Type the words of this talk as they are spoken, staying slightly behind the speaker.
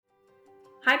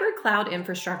Hybrid cloud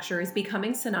infrastructure is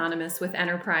becoming synonymous with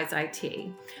enterprise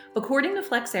IT. According to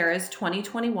Flexera's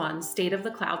 2021 State of the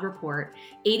Cloud report,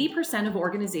 80% of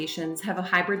organizations have a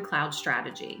hybrid cloud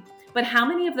strategy. But how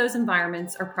many of those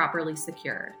environments are properly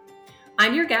secured?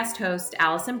 I'm your guest host,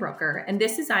 Allison Brooker, and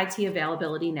this is IT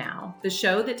Availability Now, the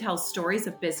show that tells stories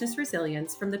of business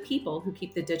resilience from the people who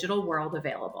keep the digital world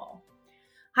available.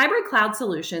 Hybrid cloud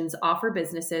solutions offer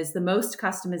businesses the most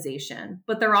customization,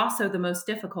 but they're also the most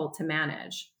difficult to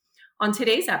manage. On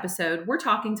today's episode, we're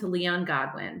talking to Leon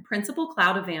Godwin, Principal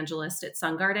Cloud Evangelist at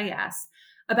SunGard AS,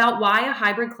 about why a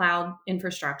hybrid cloud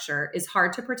infrastructure is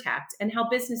hard to protect and how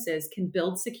businesses can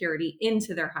build security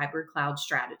into their hybrid cloud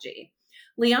strategy.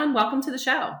 Leon, welcome to the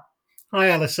show. Hi,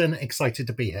 Alison. Excited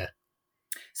to be here.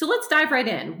 So let's dive right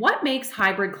in. What makes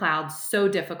hybrid clouds so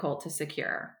difficult to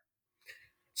secure?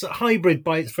 So hybrid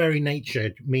by its very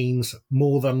nature means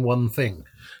more than one thing.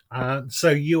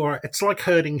 It's like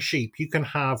herding sheep. You can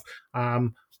have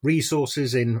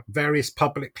resources in various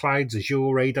public clouds, Azure,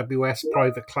 AWS,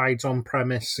 private clouds,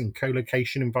 on-premise and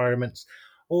co-location environments,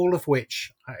 all of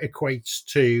which equates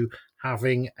to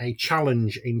having a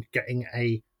challenge in getting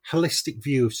a holistic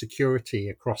view of security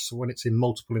across when it's in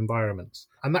multiple environments.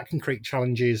 And that can create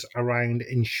challenges around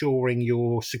ensuring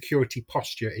your security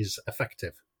posture is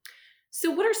effective. So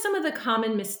what are some of the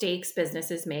common mistakes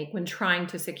businesses make when trying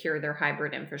to secure their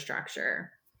hybrid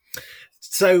infrastructure?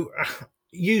 So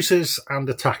users and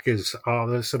attackers are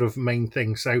the sort of main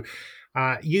thing. So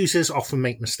users often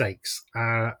make mistakes.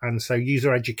 And so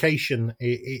user education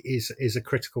is a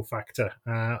critical factor.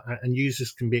 And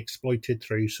users can be exploited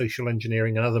through social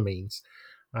engineering and other means.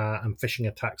 And phishing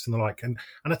attacks and the like. And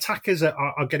attackers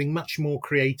are getting much more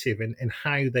creative in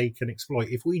how they can exploit.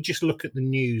 If we just look at the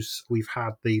news, we've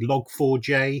had the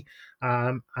Log4j,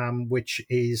 which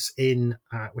is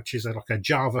like a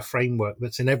Java framework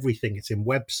that's in everything. It's in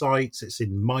websites, it's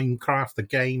in Minecraft, the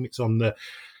game, it's on the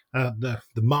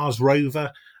Mars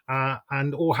rover.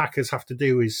 And all hackers have to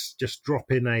do is just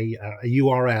drop in a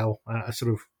URL, a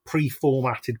sort of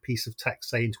pre-formatted piece of text,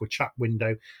 say, into a chat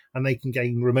window, and they can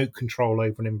gain remote control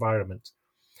over an environment.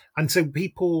 And so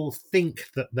people think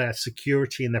that their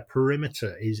security and their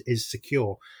perimeter is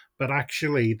secure, but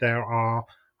actually there are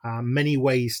many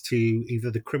ways to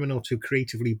either the criminal to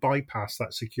creatively bypass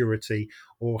that security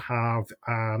or have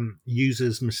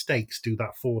users' mistakes do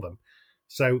that for them.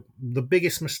 So the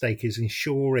biggest mistake is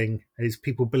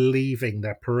people believing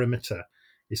their perimeter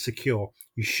is secure.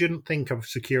 You shouldn't think of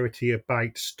security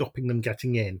about stopping them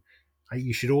getting in.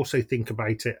 You should also think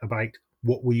about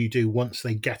what will you do once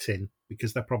they get in,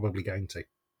 because they're probably going to.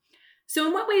 So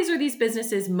in what ways are these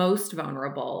businesses most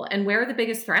vulnerable, and where are the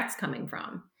biggest threats coming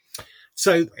from?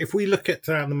 So if we look at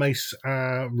the most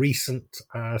recent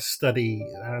study,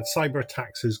 cyber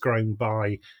attacks has grown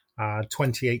by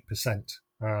 28%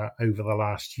 over the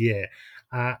last year.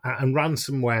 And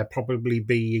ransomware probably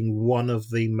being one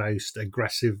of the most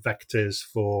aggressive vectors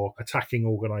for attacking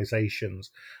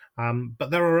organizations.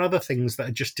 But there are other things that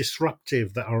are just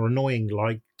disruptive, that are annoying,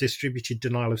 like distributed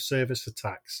denial of service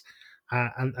attacks.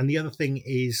 And the other thing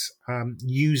is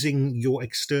using your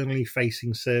externally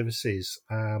facing services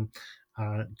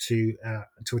to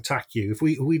attack you. If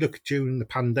we look during the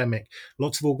pandemic,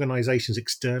 lots of organizations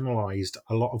externalized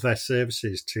a lot of their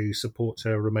services to support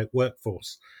a remote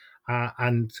workforce.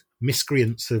 And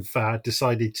miscreants have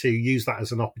decided to use that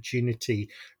as an opportunity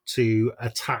to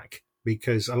attack,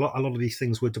 because a lot of these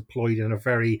things were deployed in a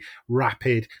very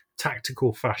rapid,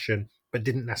 tactical fashion, but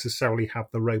didn't necessarily have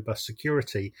the robust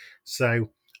security. So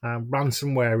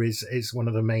ransomware is one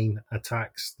of the main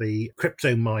attacks. The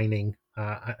crypto mining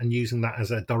and using that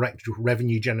as a direct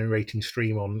revenue generating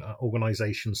stream on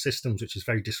organization systems, which is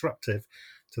very disruptive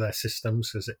to their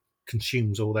systems as it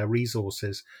consumes all their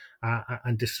resources,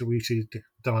 and distributed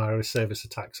denial of service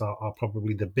attacks are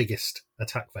probably the biggest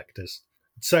attack vectors.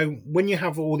 So when you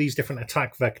have all these different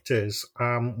attack vectors,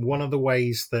 one of the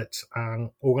ways that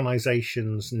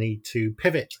organizations need to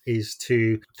pivot is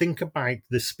to think about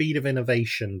the speed of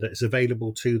innovation that is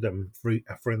available to them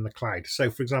for in the cloud. So,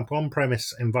 for example,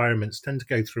 on-premise environments tend to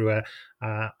go through a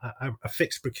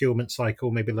fixed procurement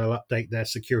cycle. Maybe they'll update their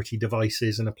security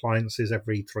devices and appliances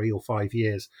every 3 or 5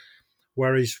 years.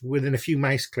 Whereas within a few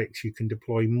mouse clicks, you can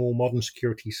deploy more modern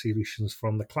security solutions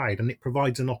from the cloud, and it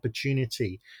provides an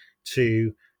opportunity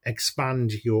to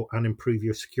expand and improve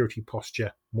your security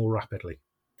posture more rapidly.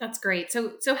 That's great.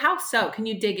 So how so? Can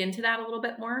you dig into that a little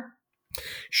bit more?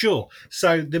 Sure.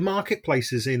 So the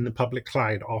marketplaces in the public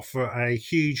cloud offer a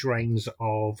huge range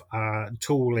of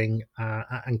tooling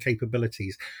and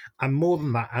capabilities. And more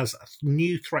than that, as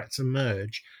new threats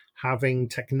emerge, having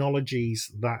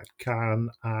technologies that can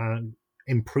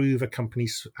improve a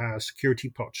company's security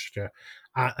posture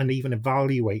and even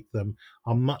evaluate them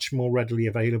are much more readily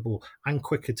available and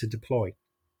quicker to deploy.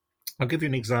 I'll give you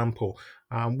an example.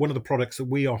 One of the products that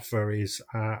we offer is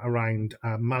around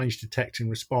manage, detect, and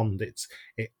respond.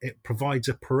 It provides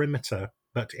a perimeter,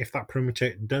 but if that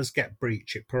perimeter does get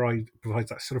breached, it provides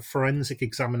that sort of forensic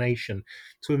examination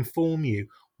to inform you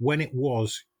when it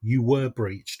was you were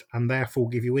breached, and therefore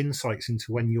give you insights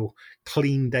into when your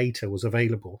clean data was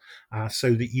available,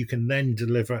 so that you can then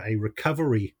deliver a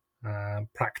recovery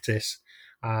practice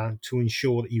to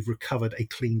ensure that you've recovered a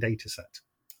clean data set.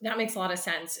 That makes a lot of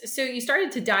sense. So you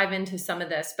started to dive into some of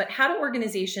this, but how do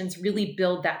organizations really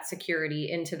build that security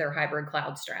into their hybrid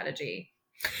cloud strategy?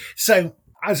 So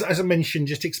as I mentioned,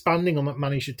 just expanding on that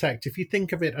manage, detect, if you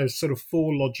think of it as sort of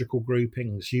four logical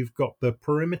groupings, you've got the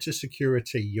perimeter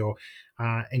security, your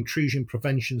intrusion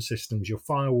prevention systems, your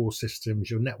firewall systems,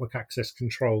 your network access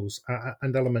controls,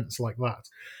 and elements like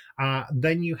that.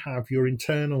 Then you have your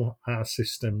internal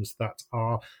systems that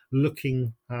are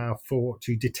looking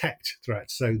to detect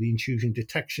threats. So the intrusion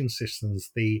detection systems,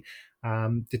 the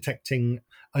detecting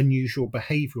unusual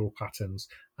behavioral patterns,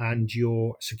 and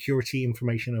your security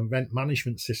information and event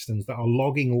management systems that are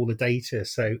logging all the data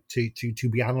so to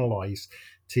be analyzed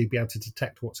to be able to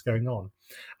detect what's going on.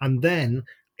 And then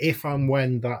if and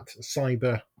when that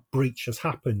cyber breach has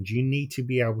happened, you need to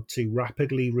be able to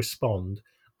rapidly respond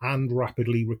and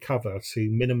rapidly recover to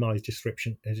minimize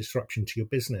disruption to your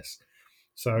business.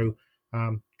 So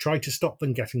try to stop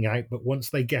them getting out, but once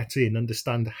they get in,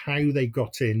 understand how they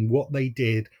got in, what they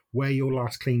did, where your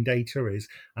last clean data is,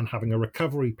 and having a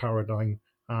recovery paradigm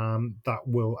that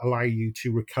will allow you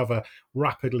to recover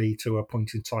rapidly to a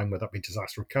point in time, whether that be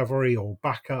disaster recovery or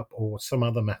backup or some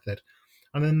other method.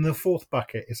 And then the fourth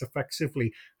bucket is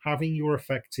effectively having your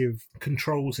effective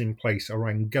controls in place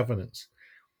around governance.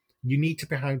 You need to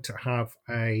be able to have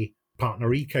a partner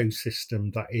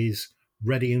ecosystem that is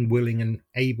ready and willing and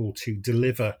able to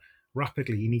deliver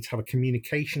rapidly. You need to have a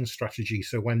communication strategy.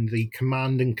 So when the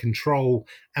command and control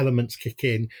elements kick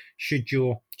in, should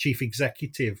your chief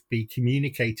executive be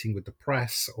communicating with the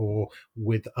press or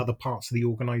with other parts of the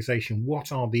organization,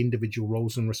 what are the individual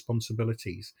roles and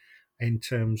responsibilities in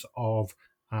terms of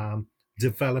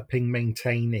developing,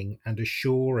 maintaining, and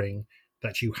assuring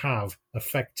that you have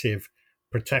effective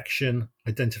protection,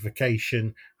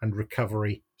 identification, and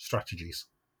recovery strategies?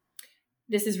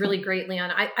 This is really great,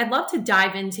 Leon. I'd love to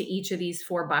dive into each of these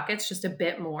four buckets just a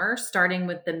bit more, starting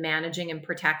with the managing and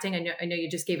protecting. I know you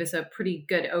just gave us a pretty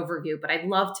good overview, but I'd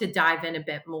love to dive in a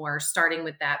bit more, starting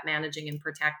with that managing and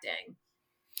protecting.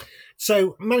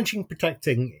 So managing,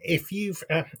 protecting, if you've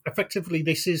effectively,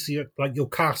 this is your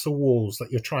castle walls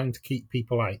that you're trying to keep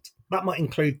people out. That might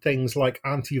include things like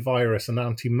antivirus and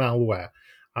anti-malware.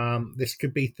 This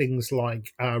could be things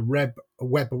like web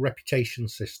reputation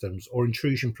systems or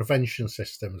intrusion prevention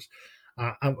systems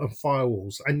and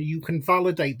firewalls. And you can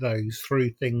validate those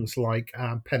through things like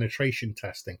penetration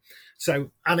testing.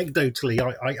 So anecdotally,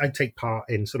 I take part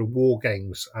in sort of war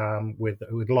games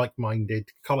with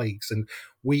like-minded colleagues, and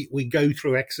we go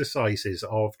through exercises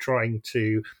of trying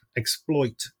to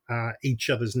exploit each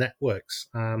other's networks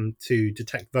to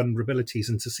detect vulnerabilities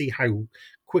and to see how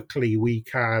quickly we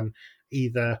can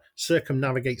either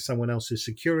circumnavigate someone else's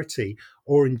security,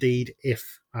 or indeed,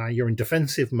 if you're in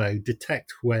defensive mode,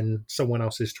 detect when someone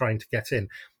else is trying to get in.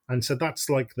 And so that's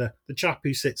like the chap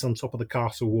who sits on top of the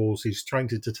castle walls, who's trying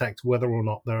to detect whether or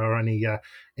not there are any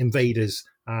invaders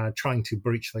trying to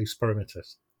breach those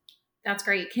perimeters. That's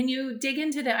great. Can you dig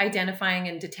into the identifying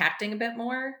and detecting a bit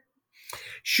more?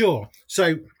 Sure.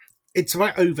 So it's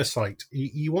about oversight.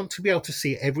 You want to be able to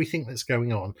see everything that's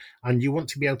going on, and you want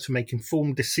to be able to make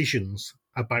informed decisions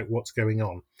about what's going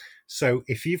on. So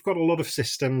if you've got a lot of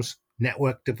systems,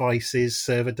 network devices,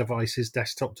 server devices,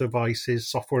 desktop devices,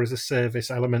 software as a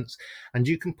service elements, and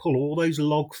you can pull all those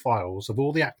log files of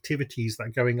all the activities that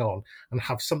are going on and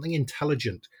have something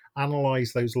intelligent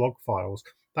analyze those log files,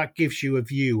 that gives you a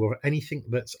view of anything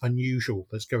that's unusual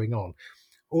that's going on.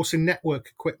 Also, network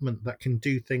equipment that can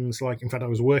do things like, in fact, I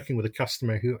was working with a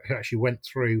customer who actually went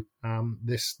through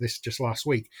this just last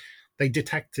week. They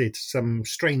detected some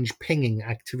strange pinging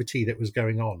activity that was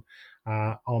going on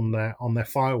their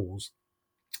firewalls,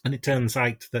 and it turns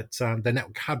out that the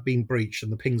network had been breached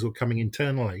and the pings were coming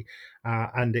internally,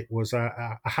 and it was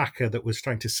a hacker that was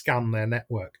trying to scan their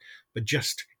network. But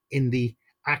just in the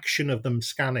action of them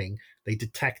scanning, they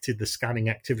detected the scanning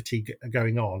activity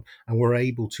going on and were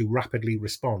able to rapidly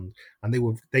respond. And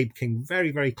they became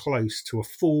very, very close to a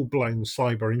full-blown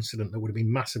cyber incident that would have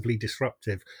been massively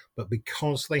disruptive. But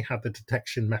because they had the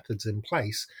detection methods in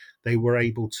place, they were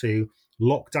able to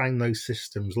lock down those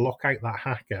systems, lock out that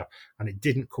hacker, and it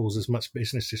didn't cause as much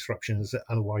business disruption as it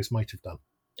otherwise might have done.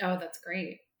 Oh, that's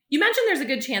great. You mentioned there's a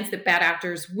good chance that bad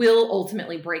actors will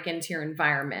ultimately break into your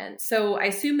environment. So I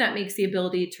assume that makes the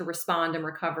ability to respond and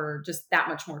recover just that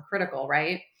much more critical,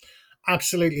 right?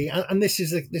 Absolutely, and this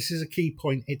is a key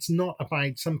point. It's not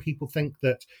about, some people think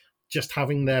that just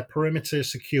having their perimeter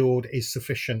secured is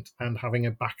sufficient and having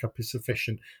a backup is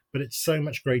sufficient, but it's so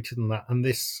much greater than that. And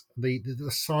the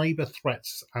cyber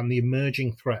threats and the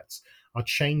emerging threats are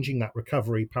changing that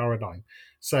recovery paradigm.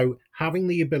 So having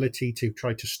the ability to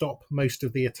try to stop most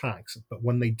of the attacks, but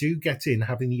when they do get in,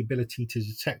 having the ability to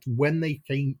detect when they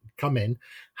come in,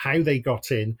 how they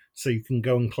got in, so you can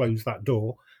go and close that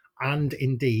door. And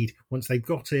indeed, once they've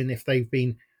got in, if they've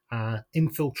been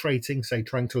infiltrating, say,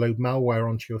 trying to load malware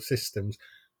onto your systems,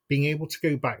 being able to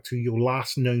go back to your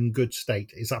last known good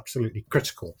state is absolutely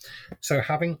critical. So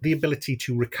having the ability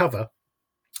to recover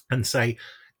and say,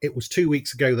 it was 2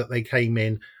 weeks ago that they came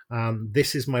in,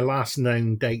 this is my last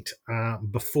known date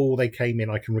before they came in.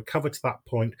 I can recover to that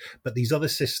point, but these other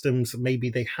systems,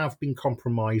 maybe they have been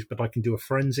compromised, but I can do a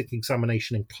forensic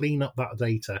examination and clean up that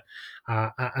data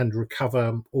and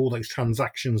recover all those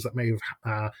transactions that may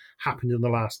have happened in the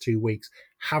last 2 weeks.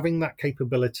 Having that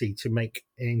capability to make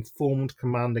informed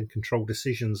command and control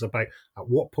decisions about at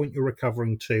what point you're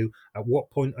recovering to, at what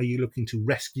point are you looking to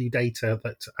rescue data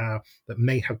that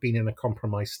may have been in a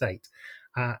compromised state.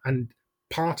 And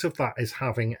part of that is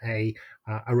having a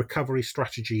recovery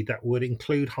strategy that would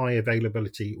include high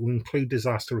availability, it will include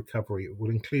disaster recovery, it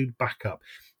will include backup,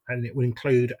 and it will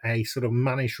include a sort of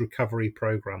managed recovery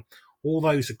program. All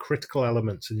those are critical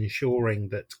elements in ensuring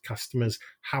that customers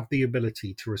have the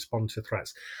ability to respond to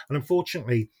threats. And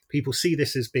unfortunately, people see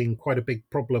this as being quite a big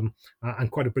problem and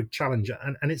quite a big challenge.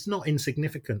 And it's not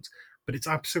insignificant, but it's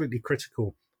absolutely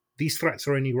critical. These threats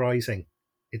are only rising.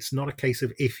 It's not a case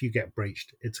of if you get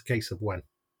breached, it's a case of when.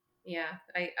 Yeah,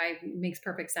 I makes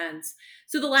perfect sense.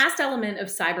 So the last element of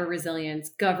cyber resilience,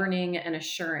 governing and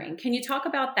assuring. Can you talk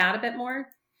about that a bit more?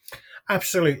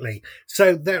 Absolutely.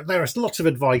 So there is lots of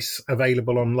advice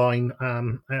available online.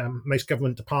 Most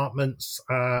government departments,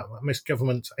 most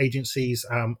government agencies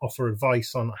offer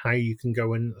advice on how you can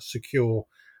go and secure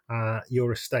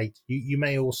your estate. You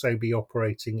may also be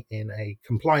operating in a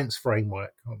compliance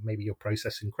framework, or maybe you're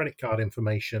processing credit card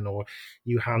information, or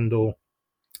you handle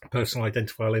personal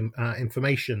identifiable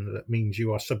information that means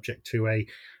you are subject to a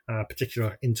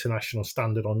particular international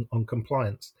standard on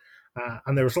compliance.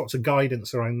 And there is lots of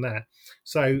guidance around there.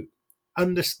 So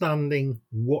understanding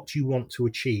what you want to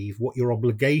achieve, what your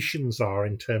obligations are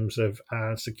in terms of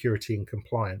security and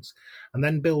compliance, and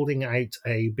then building out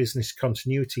a business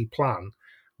continuity plan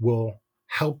will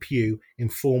help you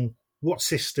inform what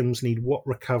systems need what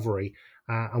recovery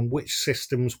and which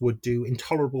systems would do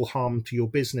intolerable harm to your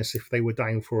business if they were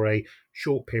down for a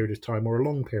short period of time or a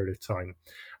long period of time.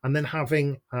 And then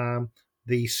having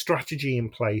the strategy in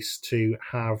place to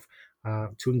have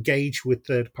to engage with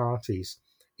third parties.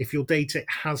 If your data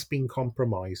has been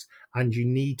compromised and you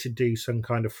need to do some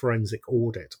kind of forensic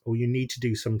audit or you need to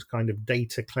do some kind of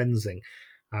data cleansing,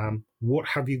 what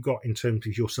have you got in terms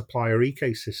of your supplier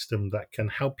ecosystem that can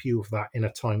help you with that in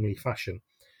a timely fashion?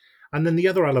 And then the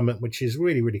other element, which is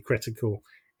really, really critical,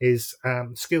 is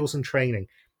skills and training.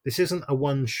 This isn't a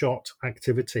one-shot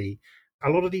activity. A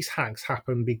lot of these hacks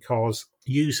happen because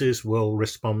users will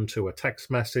respond to a text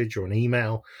message or an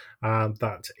email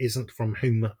that isn't from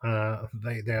whom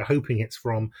they're hoping it's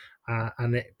from,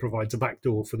 and it provides a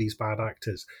backdoor for these bad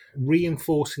actors.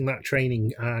 Reinforcing that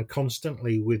training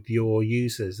constantly with your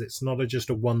users. It's not just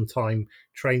a one-time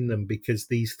train them, because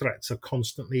these threats are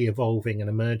constantly evolving and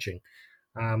emerging.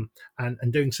 And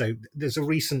doing so, there's a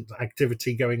recent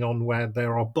activity going on where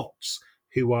there are bots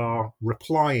who are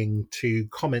replying to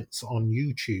comments on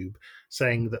YouTube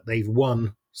saying that they've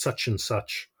won such and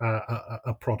such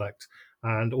a product,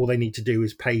 and all they need to do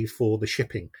is pay for the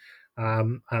shipping.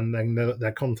 And then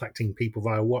they're contacting people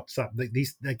via WhatsApp.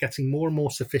 They're getting more and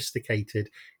more sophisticated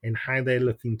in how they're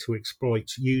looking to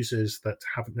exploit users that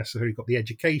haven't necessarily got the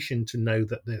education to know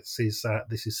that this is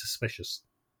suspicious.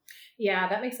 Yeah,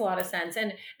 that makes a lot of sense.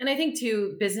 And I think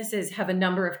too, businesses have a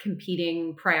number of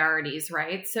competing priorities,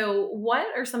 right? So what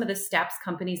are some of the steps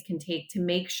companies can take to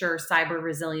make sure cyber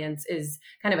resilience is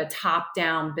kind of a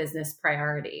top-down business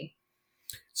priority?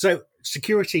 So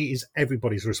security is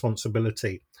everybody's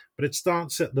responsibility, but it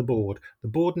starts at the board. The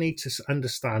board needs to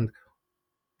understand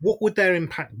what would their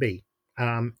impact be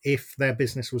if their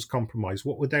business was compromised.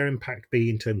 What would their impact be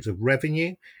in terms of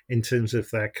revenue, in terms of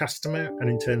their customer,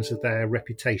 and in terms of their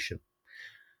reputation?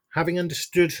 Having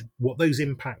understood what those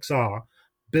impacts are,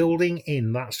 building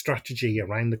in that strategy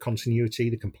around the continuity,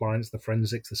 the compliance, the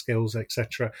forensics, the skills,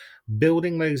 etc.,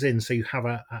 building those in so you have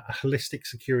a holistic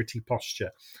security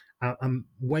posture.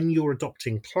 When you're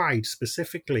adopting cloud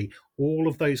specifically, all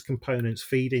of those components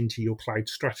feed into your cloud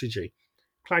strategy.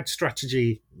 Cloud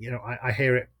strategy, I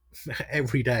hear it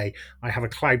every day. I have a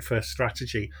cloud first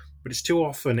strategy, but it's too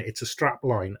often it's a strap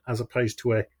line as opposed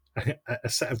to a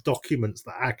set of documents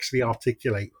that actually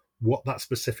articulate what that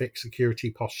specific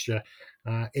security posture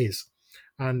is.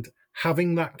 And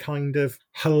having that kind of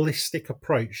holistic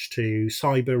approach to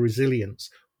cyber resilience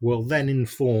will then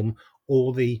inform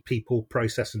all the people,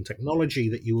 process, and technology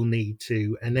that you will need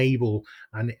to enable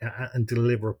and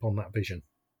deliver upon that vision.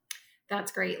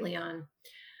 That's great, Leon.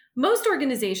 Most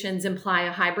organizations imply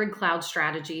a hybrid cloud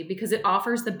strategy because it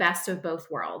offers the best of both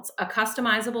worlds, a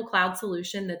customizable cloud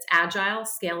solution that's agile,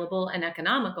 scalable, and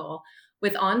economical,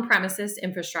 with on-premises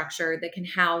infrastructure that can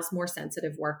house more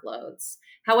sensitive workloads.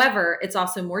 However, it's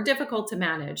also more difficult to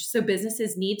manage, so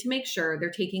businesses need to make sure they're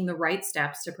taking the right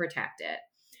steps to protect it.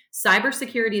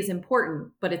 Cybersecurity is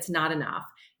important, but it's not enough.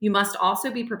 You must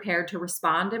also be prepared to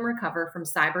respond and recover from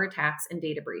cyber attacks and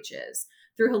data breaches.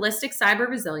 Through holistic cyber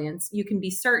resilience, you can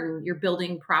be certain you're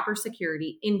building proper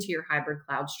security into your hybrid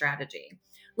cloud strategy.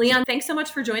 Leon, thanks so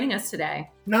much for joining us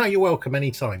today. No, you're welcome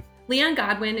anytime. Leon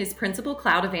Godwin is Principal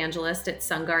Cloud Evangelist at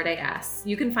SunGard AS.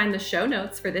 You can find the show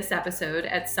notes for this episode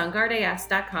at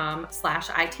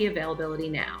sunguardas.com/IT availability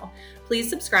now. Please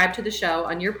subscribe to the show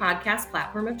on your podcast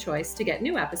platform of choice to get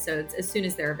new episodes as soon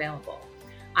as they're available.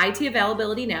 IT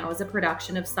Availability Now is a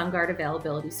production of SunGard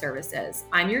Availability Services.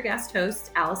 I'm your guest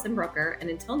host, Allison Brooker, and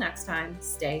until next time,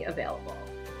 stay available.